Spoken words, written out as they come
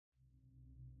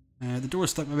The door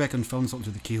is stuck. Maybe I can film something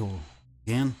through the keyhole.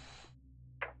 Again.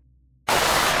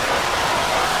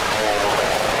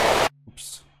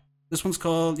 Oops. This one's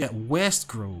called, yeah,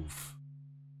 Westgrove.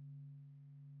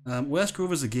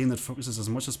 Westgrove is a game that focuses as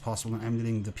much as possible on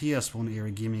emulating the PS1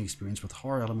 era gaming experience with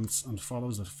horror elements and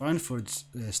follows a found footage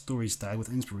story style with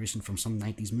inspiration from some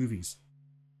 90s movies.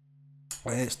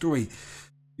 Story.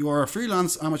 You are a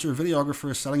freelance amateur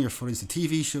videographer selling your footage to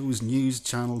TV shows, news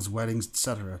channels, weddings,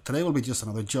 etc. Today will be just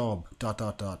another job, ...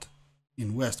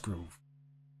 in Westgrove.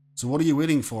 So what are you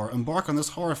waiting for? Embark on this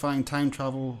horrifying time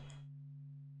travel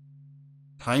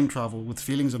with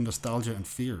feelings of nostalgia and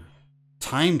fear.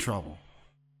 Time travel.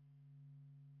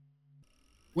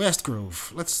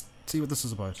 Westgrove. Let's see what this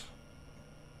is about.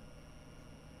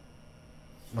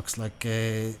 Looks like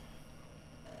a...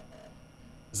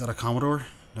 Is that a Commodore?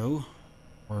 No?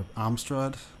 Or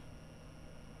Amstrad?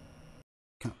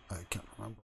 I can't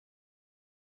remember.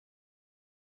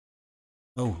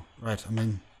 Oh, right, I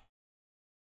mean...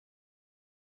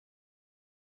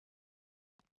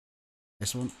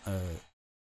 This one? Is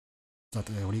that,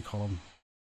 what do you call them?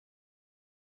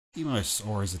 E-mouse,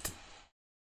 or is it...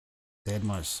 Dead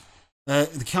mouse.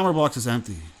 The camera box is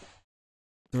empty.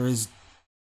 There is...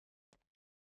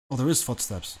 Oh, there is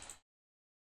footsteps.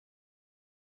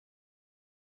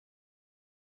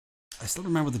 I still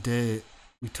remember the day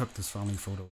we took this family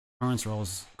photo. Parents are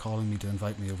always calling me to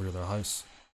invite me over to their house.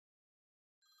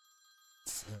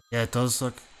 Yeah, it does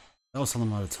suck. I was telling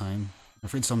them out of time. I'm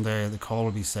afraid someday the call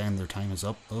will be saying their time is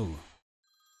up. Oh.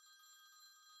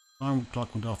 Alarm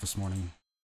clock went off this morning.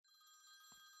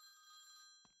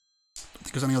 I don't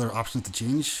think there's any other options to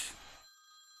change.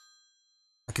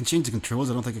 I can change the controls,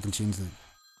 I don't think I can change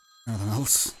anything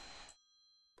else.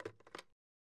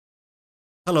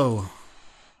 Hello.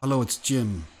 Hello, it's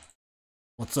Jim.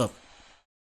 What's up?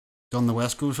 Done the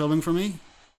Westgrove filming for me?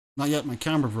 Not yet, my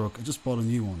camera broke. I just bought a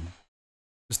new one.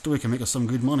 This story can make us some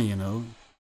good money, you know.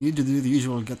 You need to do the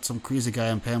usual, get some crazy guy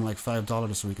and pay him like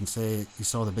 $5 so he can say he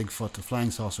saw the Bigfoot, the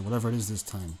flying saucer, whatever it is this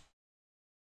time.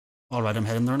 Alright, I'm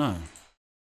heading there now.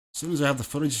 As soon as I have the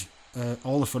footage,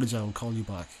 all the footage, I will call you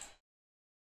back.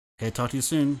 Okay, talk to you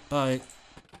soon. Bye.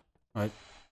 Right.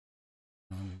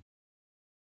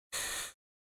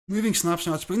 Moving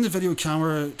snapshots. Bring the video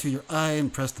camera to your eye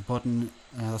and press the button.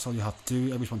 That's all you have to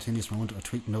do. Every spontaneous moment, a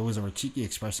tweaked nose or a cheeky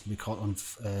expression can be caught on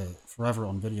forever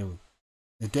on video.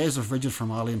 The days of rigid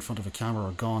formality in front of a camera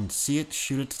are gone. See it,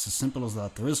 shoot it. It's as simple as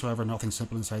that. There is, however, nothing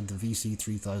simple inside the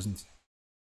VC3000.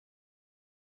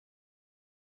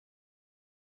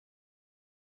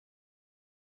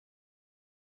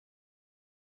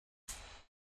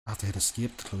 I have to hit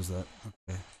escape to close that.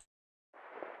 Okay.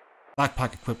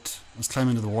 Backpack equipped. Let's climb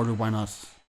into the water, why not?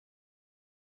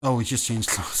 Oh, we just changed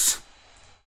clothes.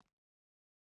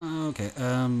 Okay,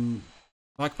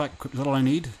 backpack equipped, is that all I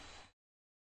need?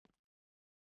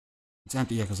 It's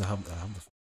empty, yeah, because I have the...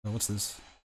 Oh, what's this?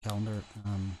 Calendar.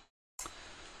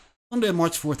 Monday,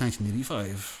 March 4th,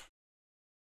 1985.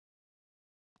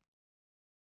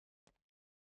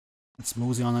 Let's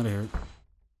mosey on out of here.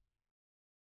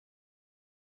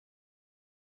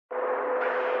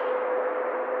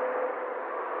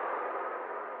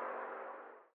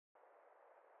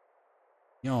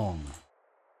 Yawn.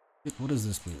 What is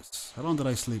this place? How long did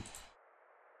I sleep?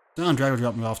 Dan and Driver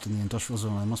dropped me off in the industrial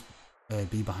zone. I must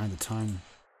be behind the town.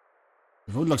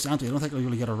 The road looks empty. I don't think I'll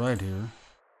really get a ride here.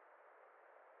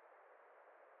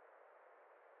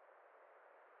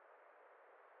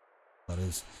 That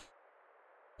is.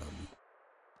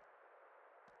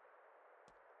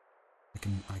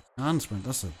 I can sprint.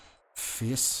 That's a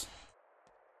face.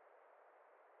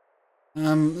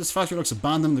 This factory looks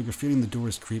abandoned. The graffiti in the door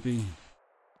is creepy.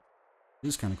 It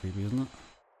is kind of creepy, isn't it?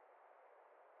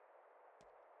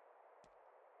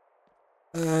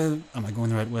 Am I going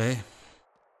the right way?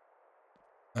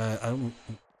 I don't...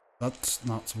 That's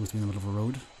not supposed to be in the middle of a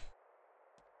road.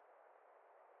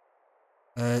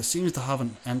 It seems to have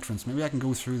an entrance. Maybe I can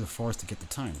go through the forest to get to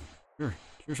town. Sure.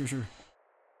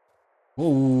 Whoa,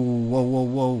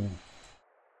 whoa.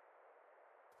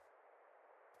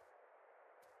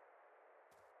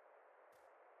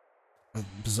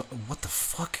 What the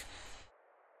fuck?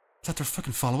 I thought they're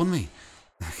fucking following me.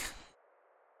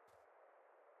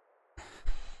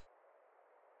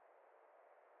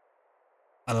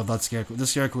 I love that scarecrow. This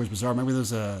scarecrow is bizarre. Maybe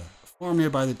there's a farm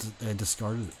nearby that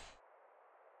discarded it.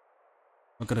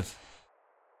 Look at it.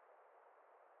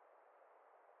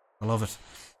 I love it.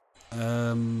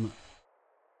 Well,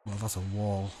 that's a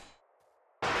wall.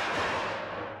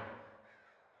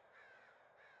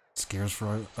 Scares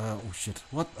for... oh shit.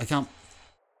 What? I can't...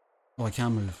 Oh, I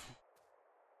can move.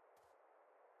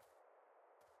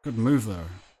 Couldn't move there.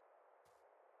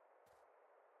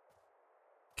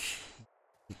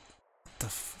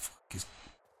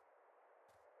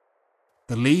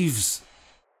 The leaves.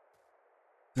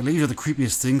 The leaves are the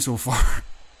creepiest thing so far.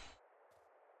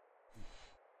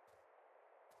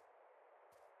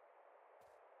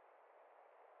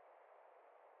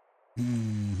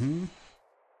 Mm-hmm.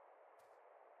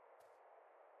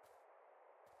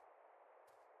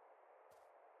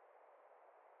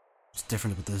 It's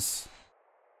different with this.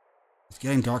 It's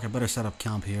getting dark, I better set up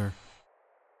camp here.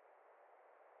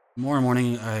 Tomorrow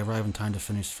morning I arrive in time to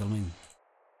finish filming.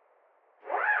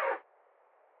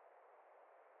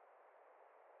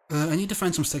 I need to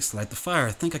find some sticks to light the fire.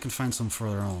 I think I can find some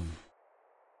further on.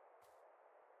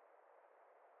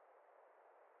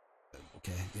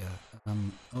 Okay, yeah.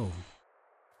 Oh.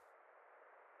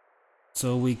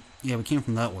 So we came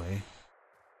from that way.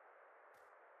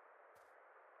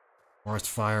 Forest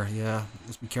fire, yeah.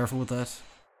 Let's be careful with that.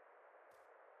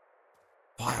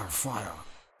 Fire, fire.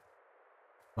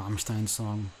 Rammstein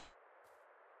song.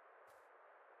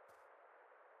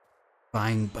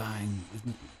 Bang, bang.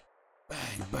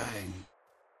 Bang, bang.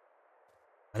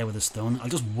 Hit it with a stone. I'll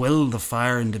just will the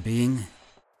fire into being.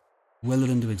 Will it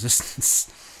into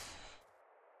existence.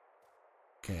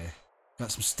 Okay.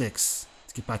 Got some sticks.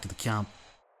 Let's get back to the camp.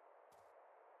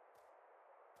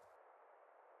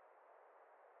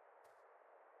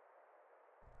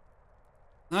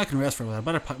 Now I can rest for a while. I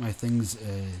better pack my things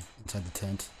inside the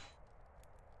tent.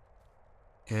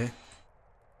 Okay.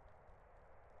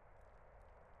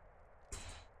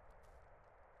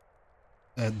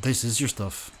 This is your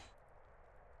stuff.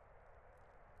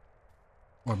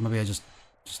 Or maybe I just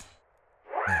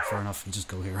yeah, fair enough, you just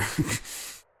go here.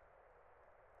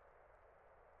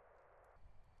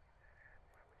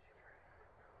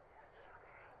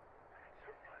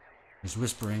 There's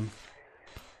whispering.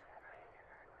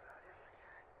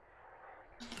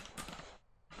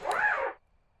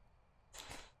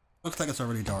 Looks like it's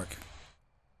already dark.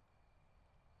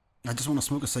 I just want to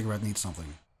smoke a cigarette and eat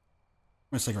something.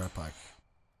 My cigarette pack.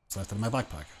 It's left in my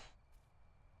backpack.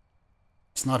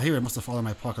 It's not here, it must have fallen in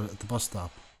my pocket at the bus stop.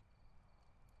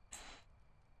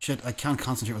 Shit, I can't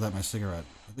concentrate without my cigarette.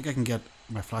 I think I can get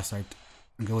my flashlight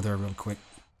and go there real quick.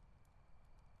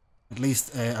 At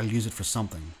least I'll use it for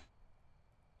something.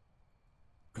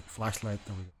 Quick flashlight,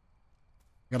 there we go.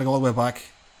 I gotta go all the way back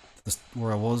to this,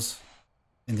 where I was,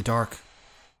 in the dark.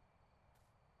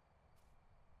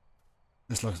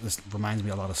 This reminds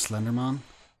me a lot of Slender Man.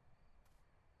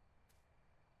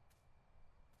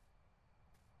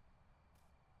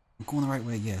 I'm going the right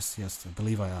way, yes, I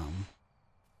believe I am.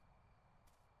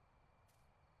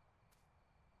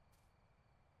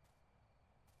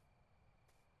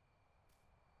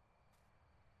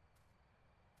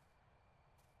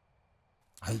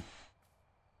 Did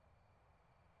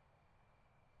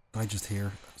I just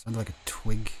hear? It sounded like a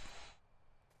twig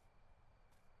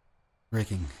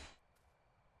breaking.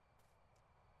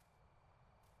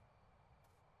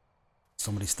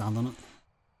 Somebody stand on it.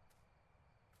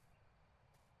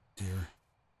 Dear.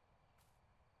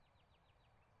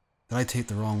 Did I take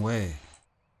the wrong way?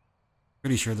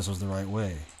 Pretty sure this was the right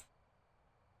way.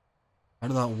 How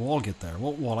did that wall get there?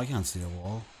 What wall? I can't see a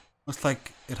wall. Looks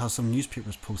like it has some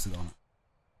newspapers posted on it.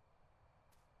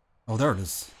 Oh, there it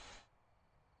is.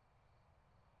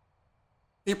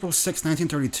 April 6,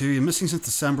 1932, missing since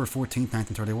December 14,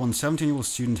 1931. 17-year-old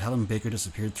student Helen Baker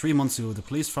disappeared 3 months ago. The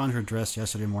police found her dress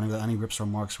yesterday morning without any rips or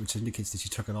marks, which indicates that she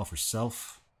took it off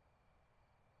herself.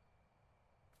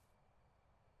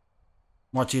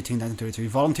 March 18, 1933.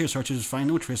 Volunteer searchers find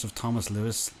no trace of Thomas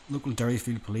Lewis. Local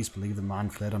Derryfield police believe the man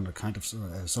fled on account of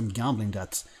some gambling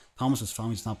debts. Thomas's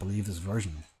family does not believe this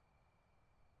version.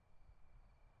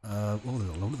 Oh, there's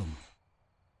a load of them.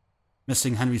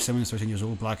 Missing Henry Simmons, 13 years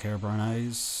old, black hair, brown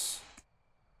eyes.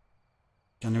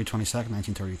 January 22nd,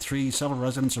 1933. Several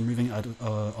residents are moving out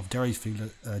of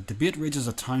Derryfield. Debate rages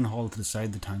at town hall to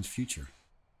decide the town's future.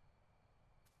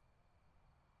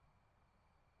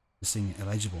 Missing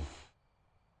illegible.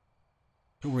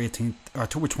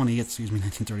 October 28th, excuse me,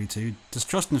 1932.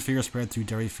 Distrust and fear spread through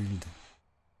Derryfield.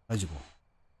 Legible.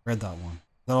 Read that one.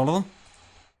 Is that all of them?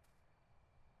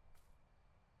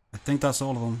 I think that's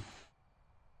all of them.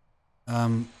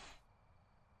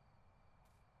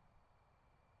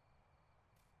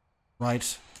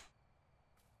 Right.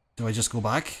 Do I just go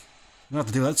back? I don't have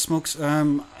to do that, Smokes. I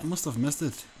must have missed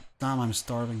it. Damn, I'm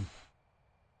starving.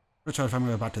 I'll try to find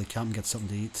my way back to the camp and get something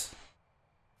to eat.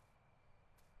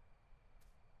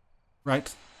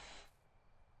 Right.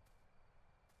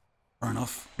 Fair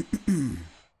enough.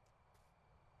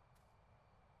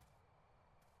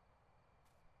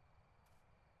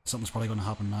 Something's probably going to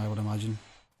happen now, I would imagine.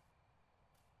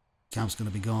 Camp's going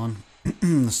to be gone.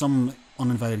 Some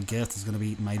uninvited guest is going to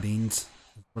be eating my beans.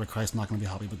 Brother Christ, I'm not going to be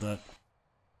happy with that.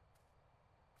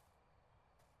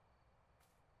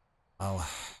 Wow.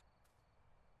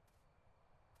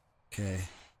 Okay.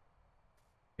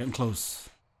 Getting close.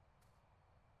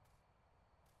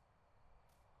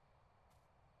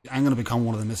 I'm gonna become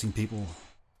one of the missing people.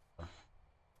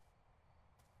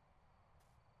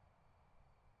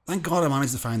 Thank God I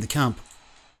managed to find the camp.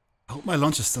 I hope my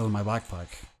lunch is still in my backpack.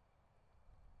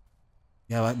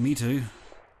 Yeah, right, me too.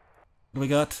 What do we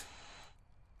got?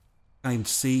 Can't even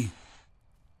see.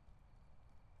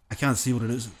 I can't see what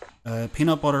it is.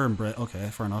 Peanut butter and bread. Okay,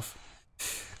 fair enough.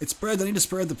 It's bread. I need to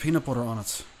spread the peanut butter on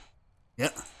it.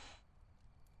 Yeah.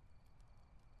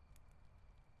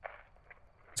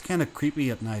 It's kind of creepy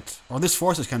at night. Or this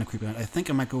forest is kind of creepy at night. I think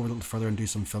I might go over a little further and do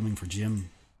some filming for Jim.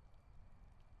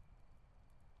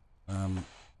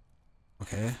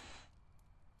 Okay.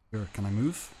 Here, can I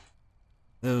move?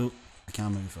 No, I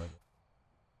can't move.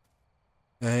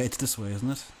 It's this way, isn't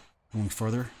it? Going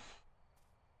further.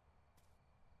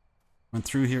 Went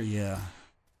through here, yeah.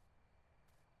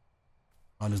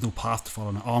 Oh, there's no path to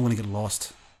follow now. Oh, I'm gonna get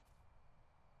lost.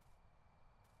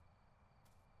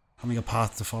 Having a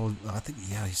path to follow. I think,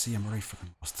 yeah, you see, I'm already freaking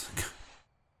lost.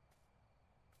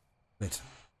 Wait,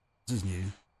 this is new.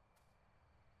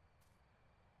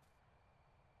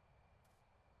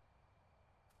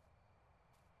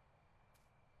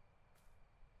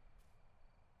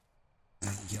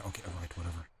 Yeah, okay, alright,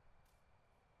 whatever.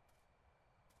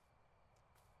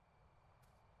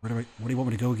 Where do you want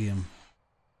me to go, game?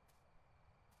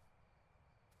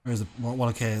 Where's the... Well,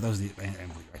 okay, that was the...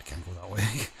 I can't go that way.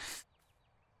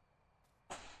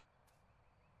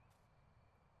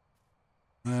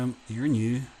 You're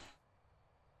new.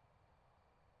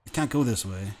 I can't go this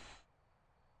way.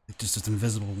 It's just this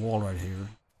invisible wall right here.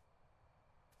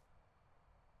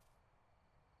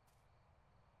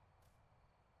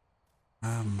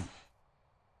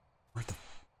 Where the...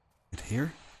 It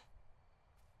here?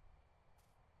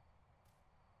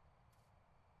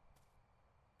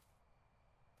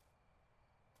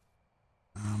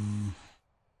 I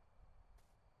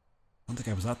don't think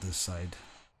I was at this side.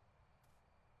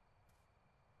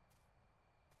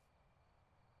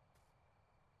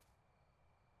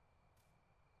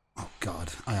 Oh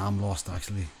god, I am lost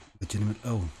actually. Legitimate.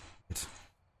 Oh, wait.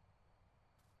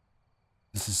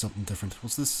 This is something different.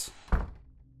 What's this?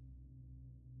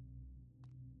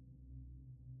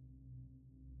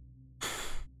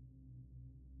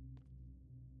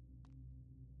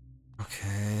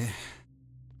 Okay.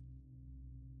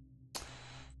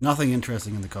 Nothing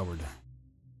interesting in the cupboard.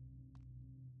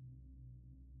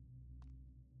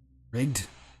 Rigged?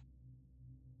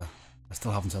 I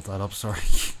still haven't set that up, sorry.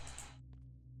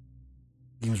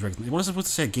 Game's rigged. What is it supposed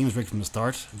to say? Game's rigged from the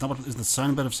start? Is that what, is the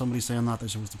sound bit of somebody saying that they're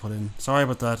supposed to put in? Sorry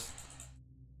about that.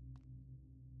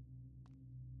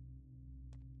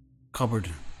 Cupboard.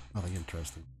 Nothing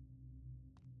interesting.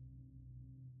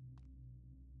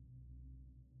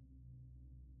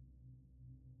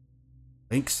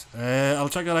 Links. I'll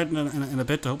check that out in a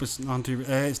bit. I hope it's not too...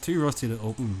 it's too rusty to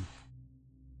open.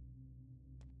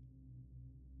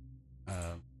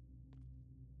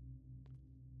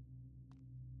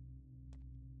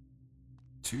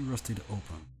 Too rusty to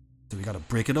open. So we gotta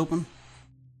break it open?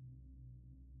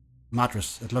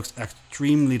 Mattress. It looks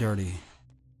extremely dirty.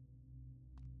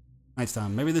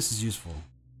 Nightstand. Maybe this is useful.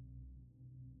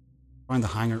 Find the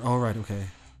hanger. Oh, right, okay.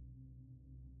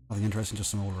 Nothing interesting,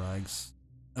 just some old rags.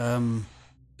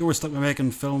 Door stuck by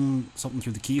making film something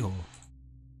through the keyhole.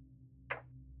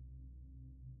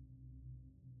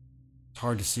 It's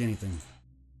hard to see anything.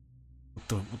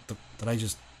 Did I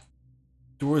just...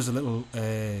 Door is a little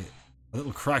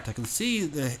cracked. I can see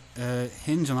the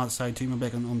hinge on that side too. Maybe I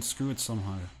can unscrew it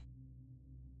somehow.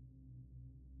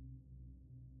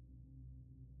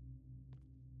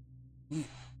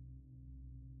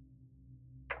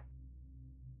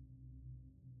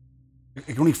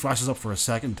 It only flashes up for a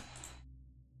second.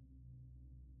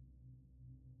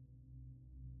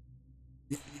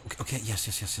 Yeah, okay, yes.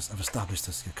 I've established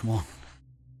this. Yeah, come on.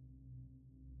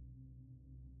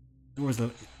 Where's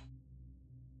the...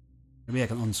 Maybe I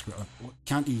can unscrew it.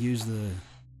 Can't you use the...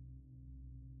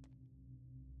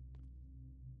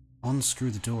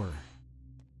 Unscrew the door.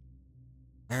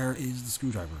 Where is the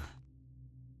screwdriver?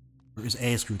 There is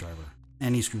a screwdriver.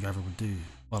 Any screwdriver would do.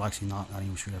 Well, actually not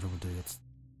any screwdriver would do. It's...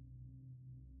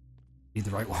 Need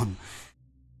the right one.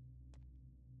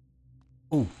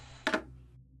 Oh.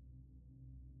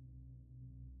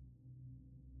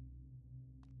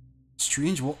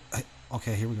 Strange what...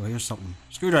 Okay, here we go. Here's something.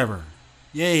 Screwdriver.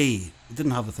 Yay! It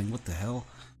didn't have the thing. What the hell?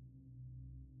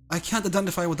 I can't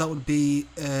identify what that would be,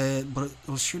 but it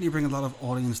will surely bring a lot of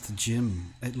audience to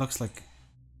Jim. It looks like...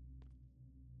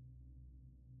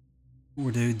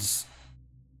 Poor dudes.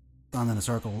 stand in a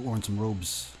circle wearing some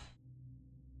robes.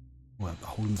 Well,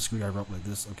 holding the screwdriver up like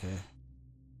this, okay.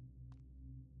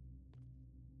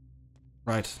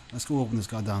 Right, let's go open this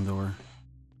goddamn door.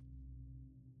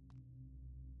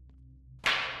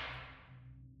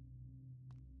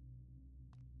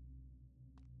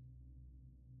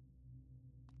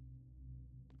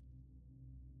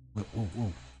 Whoa, whoa,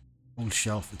 whoa. Old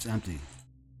shelf, it's empty.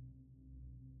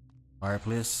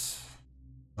 Fireplace.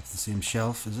 That's the same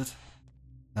shelf, is it?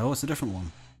 No, it's a different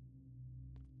one.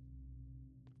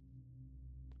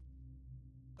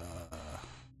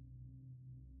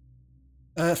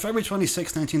 February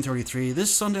 26, 1933.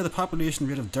 This Sunday, the population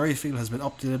rate of Derryfield has been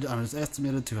updated and is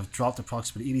estimated to have dropped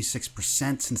approximately 86%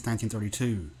 since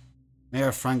 1932.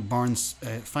 Mayor Frank Barnes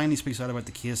finally speaks out about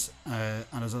the case, and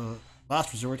as a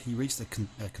last resort, he reached a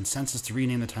consensus to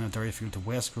rename the town of Derryfield to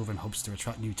Westgrove in hopes to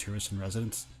attract new tourists and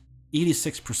residents.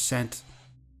 86%.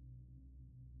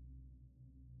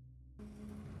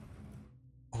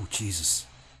 Oh, Jesus.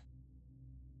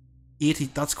 80,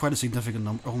 that's quite a significant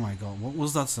number. Oh my god, what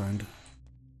was that sound?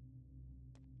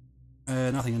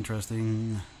 Nothing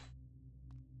interesting.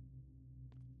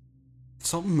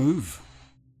 Something move.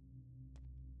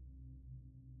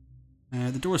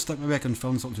 The door is stuck. Maybe I can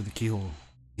film something through the keyhole.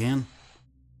 Again.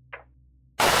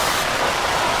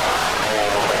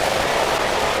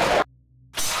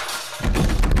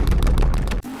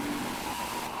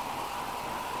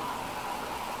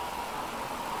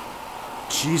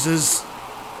 Jesus.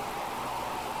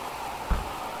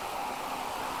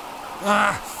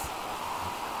 Ah!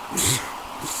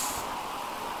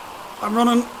 I'm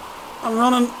running. I'm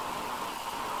running.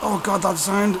 Oh god, that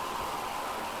sound.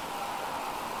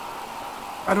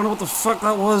 I don't know what the fuck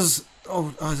that was.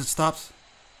 Oh, has it stopped?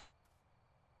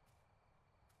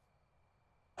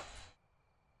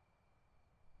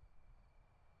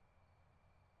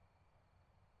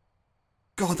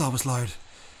 God, that was loud.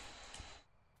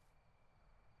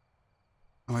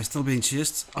 Am I still being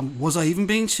chased? Was I even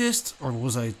being chased? Or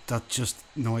was that just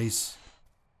noise?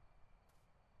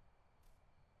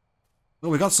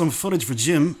 Well, we got some footage for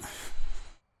Jim.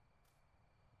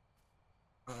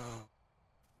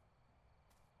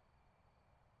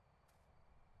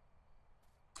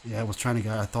 Yeah, I was trying to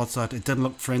get our thoughts out. It didn't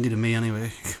look friendly to me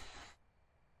anyway.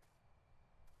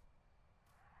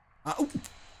 Oh.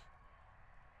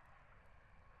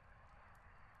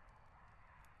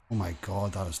 Oh my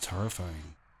god, that is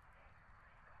terrifying.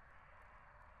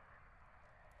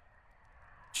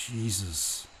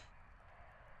 Jesus.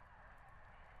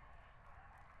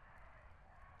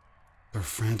 They're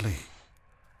friendly.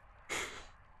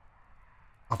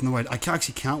 I've no idea. I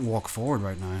actually can't walk forward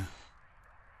right now.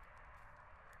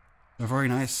 They're very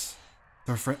nice.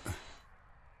 They're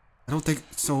I don't think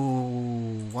so.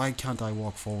 Why can't I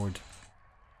walk forward?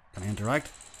 Can I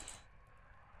interact?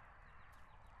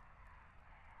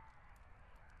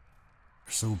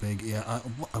 They're so big. Yeah.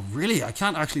 Really, I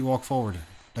can't actually walk forward.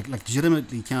 Like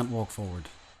legitimately can't walk forward.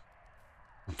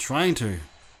 I'm trying to.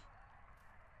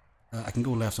 I can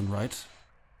go left and right.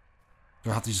 Do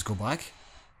I have to just go back?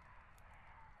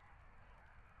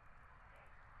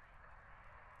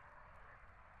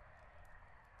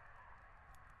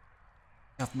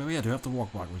 Maybe I do have to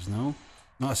walk backwards. No,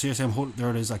 no. Seriously, I'm holding. There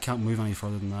it is. I can't move any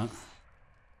further than that.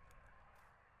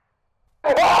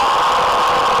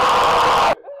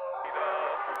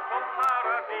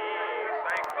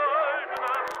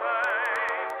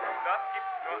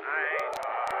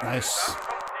 Nice.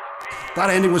 That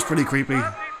ending was pretty creepy.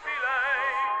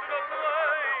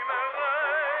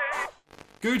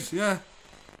 Good, yeah.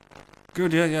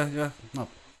 Good, yeah. Not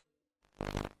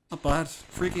bad.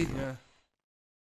 Freaky, yeah.